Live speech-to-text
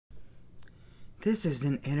This is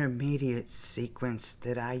an intermediate sequence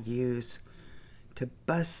that I use to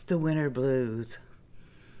bust the winter blues.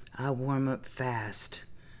 I warm up fast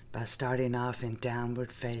by starting off in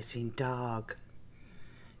downward facing dog,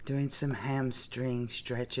 doing some hamstring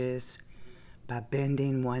stretches by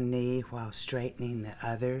bending one knee while straightening the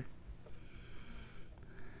other.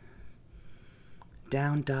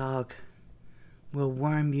 Down dog will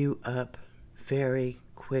warm you up very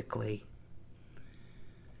quickly.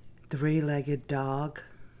 Three-legged dog,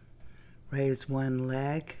 raise one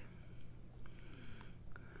leg.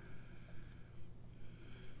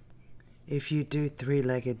 If you do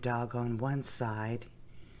three-legged dog on one side,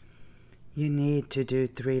 you need to do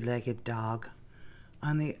three-legged dog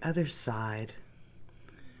on the other side,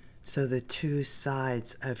 so the two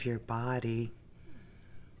sides of your body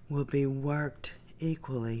will be worked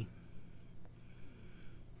equally.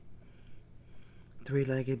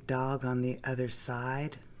 Three-legged dog on the other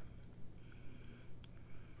side.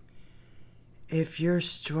 If you're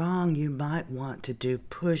strong, you might want to do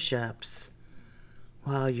push-ups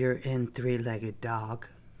while you're in three-legged dog.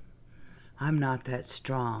 I'm not that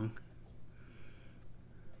strong.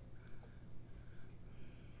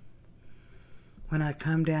 When I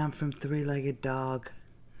come down from three-legged dog,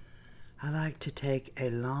 I like to take a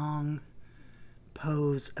long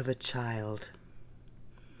pose of a child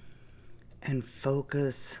and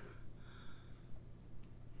focus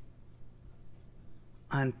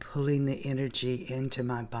on pulling the energy into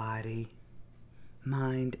my body,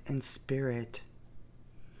 mind, and spirit.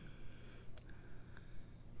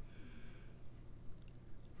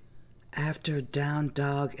 After down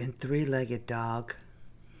dog and three-legged dog,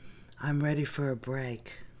 I'm ready for a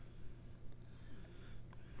break.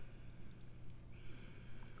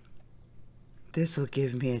 This will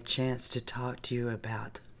give me a chance to talk to you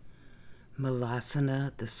about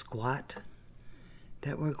Malasana, the squat,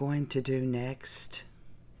 that we're going to do next.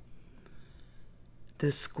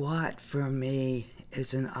 The squat for me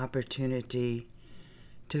is an opportunity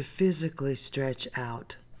to physically stretch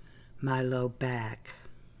out my low back.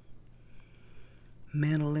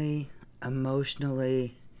 Mentally,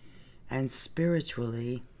 emotionally, and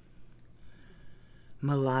spiritually,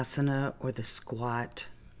 Malasana, or the squat,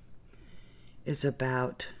 is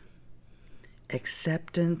about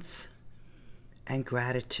acceptance and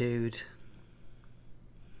gratitude.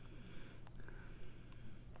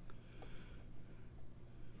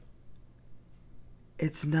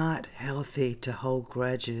 It's not healthy to hold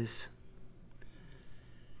grudges.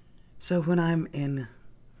 So when I'm in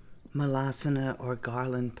Malasana or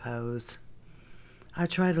garland pose, I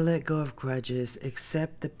try to let go of grudges,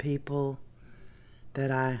 accept the people that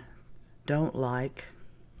I don't like,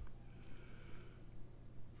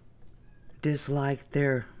 dislike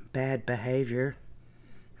their bad behavior,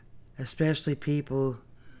 especially people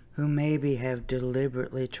who maybe have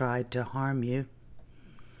deliberately tried to harm you.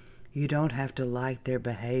 You don't have to like their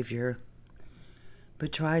behavior,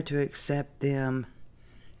 but try to accept them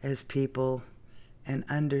as people and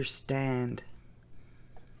understand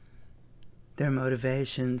their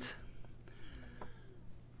motivations.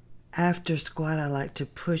 After squat, I like to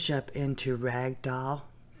push up into ragdoll.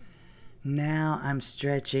 Now I'm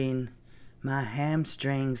stretching my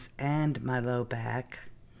hamstrings and my low back.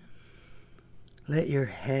 Let your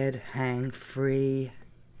head hang free.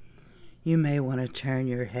 You may want to turn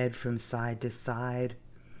your head from side to side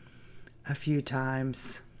a few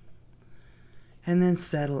times and then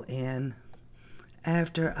settle in.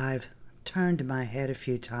 After I've turned my head a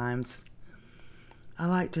few times, I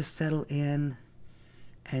like to settle in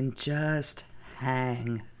and just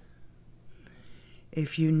hang.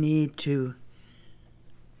 If you need to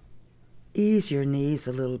ease your knees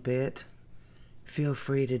a little bit, feel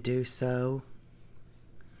free to do so.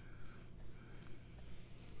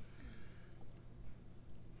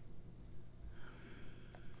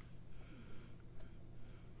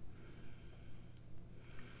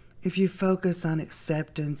 If you focus on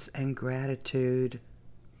acceptance and gratitude,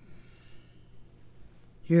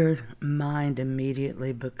 your mind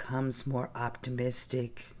immediately becomes more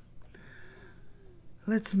optimistic.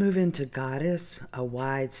 Let's move into Goddess, a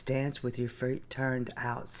wide stance with your feet turned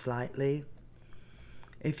out slightly.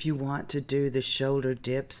 If you want to do the shoulder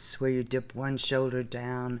dips, where you dip one shoulder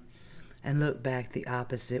down and look back the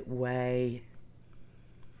opposite way,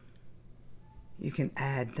 you can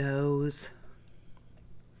add those.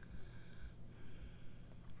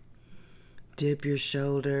 Dip your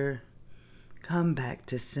shoulder, come back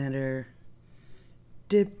to center,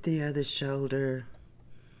 dip the other shoulder,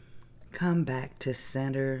 come back to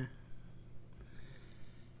center.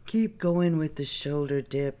 Keep going with the shoulder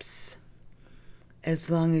dips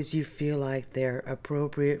as long as you feel like they're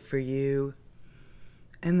appropriate for you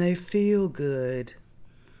and they feel good.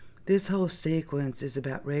 This whole sequence is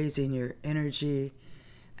about raising your energy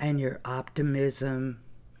and your optimism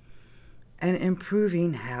and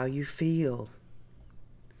improving how you feel.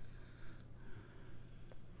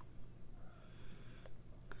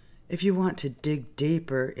 If you want to dig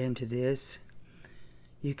deeper into this,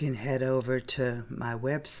 you can head over to my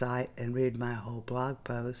website and read my whole blog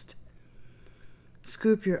post.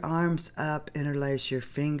 Scoop your arms up, interlace your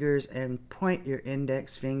fingers, and point your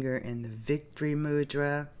index finger in the Victory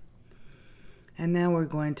Mudra. And now we're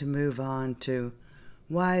going to move on to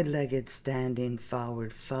wide-legged standing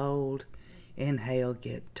forward fold. Inhale,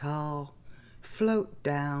 get tall, float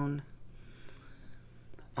down.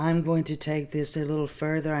 I'm going to take this a little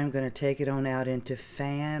further. I'm going to take it on out into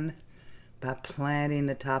fan by planting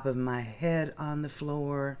the top of my head on the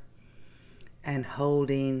floor and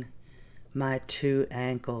holding my 2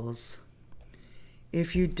 ankles.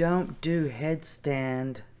 If you don't do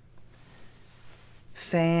headstand,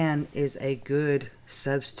 fan is a good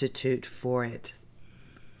substitute for it.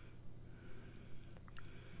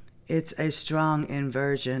 It's a strong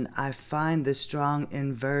inversion. I find the strong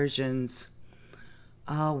inversions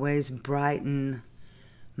always brighten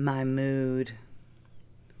my mood,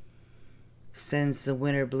 sends the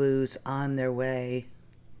winter blues on their way.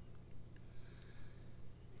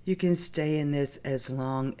 You can stay in this as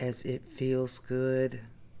long as it feels good.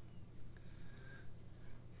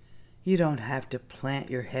 You don't have to plant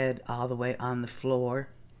your head all the way on the floor.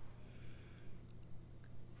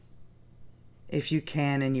 If you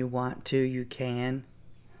can and you want to, you can.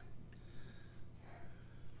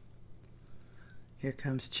 Here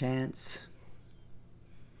comes Chance.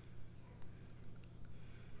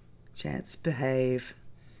 Chance, behave.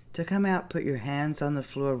 To come out, put your hands on the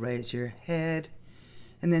floor, raise your head,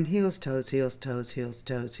 and then heels, toes, heels, toes, heels,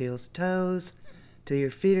 toes, heels, toes, till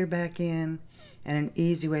your feet are back in. And an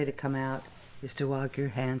easy way to come out is to walk your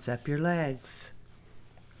hands up your legs.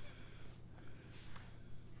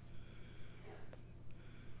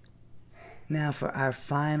 Now for our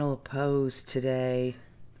final pose today,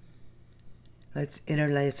 let's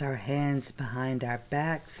interlace our hands behind our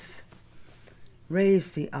backs,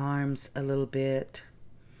 raise the arms a little bit,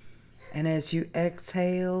 and as you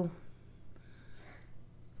exhale,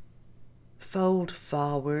 fold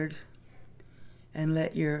forward and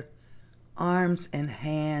let your arms and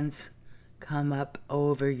hands come up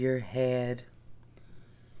over your head.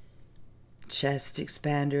 Chest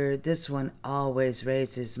expander. This one always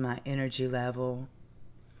raises my energy level.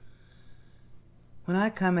 When I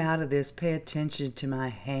come out of this, pay attention to my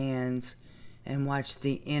hands and watch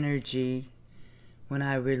the energy when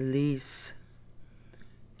I release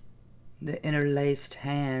the interlaced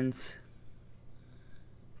hands.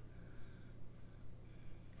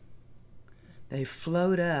 They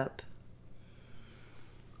float up.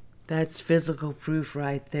 That's physical proof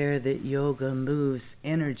right there that yoga moves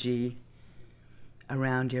energy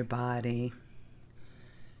around your body.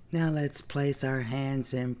 Now let's place our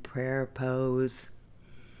hands in prayer pose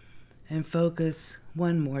and focus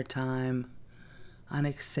one more time on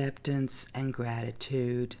acceptance and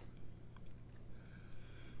gratitude.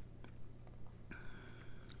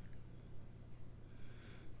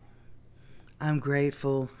 I'm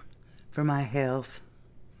grateful for my health.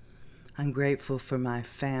 I'm grateful for my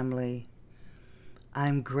family.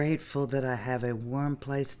 I'm grateful that I have a warm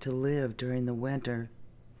place to live during the winter.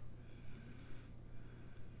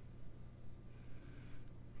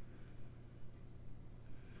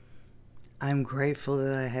 I'm grateful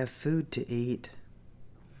that I have food to eat.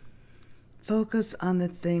 Focus on the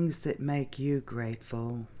things that make you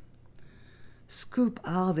grateful. Scoop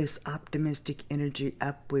all this optimistic energy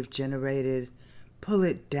up we've generated, pull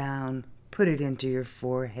it down, put it into your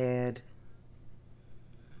forehead.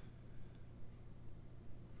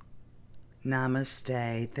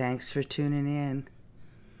 Namaste. Thanks for tuning in.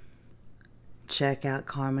 Check out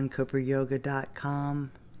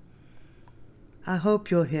CarmenCooperYoga.com. I hope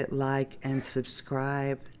you'll hit like and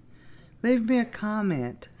subscribe. Leave me a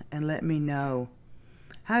comment and let me know,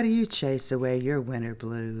 how do you chase away your winter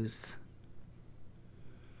blues?